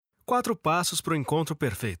4 passos para o encontro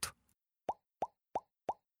perfeito.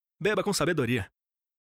 Beba com sabedoria.